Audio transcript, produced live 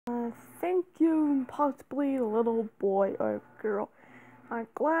thank you, possibly little boy or girl. I'm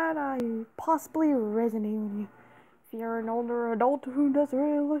glad I possibly resonate with you. If you're an older adult who doesn't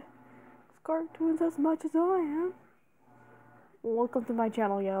really like cartoons as much as I am, welcome to my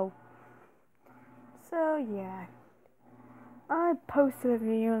channel, yo. So yeah, I posted a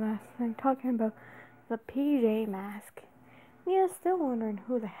video last night talking about the PJ Mask. Yeah, still wondering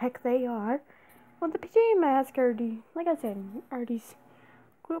who the heck they are. Well, the PJ Mask are like I said, are these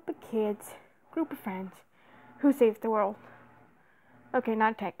group of kids, group of friends who save the world. Okay,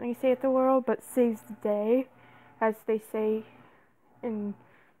 not technically save the world, but saves the day, as they say in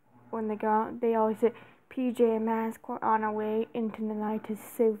when they always say PJ Mask, we're on our way into the night to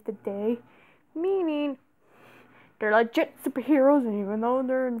save the day, meaning they're legit superheroes, and even though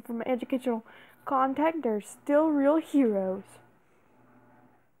they're from educational content, they're still real heroes.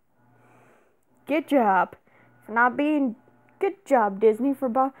 Good job for not being. Good job, Disney, for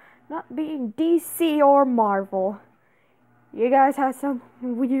not being DC or Marvel. You guys have some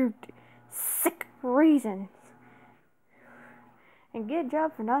weird, sick reasons. And good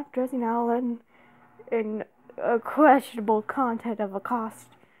job for not dressing Ellen in a questionable content of a cost.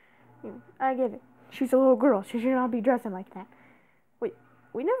 I get it. She's a little girl. She should not be dressing like that. Wait,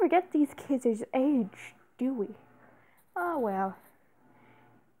 we never get these kids' age, do we? Oh well.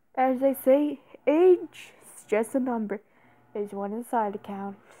 As they say, age is just a number. There's one inside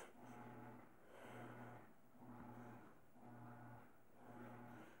account.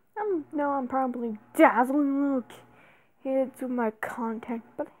 I'm probably dazzling little kids with my content,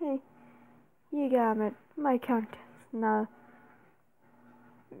 but hey, you got it. My content's not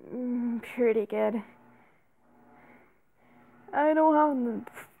pretty good. I don't have the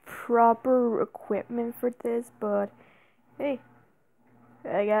proper equipment for this, but hey,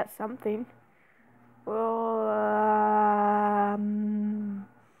 I got something. Well,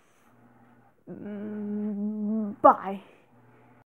 bye.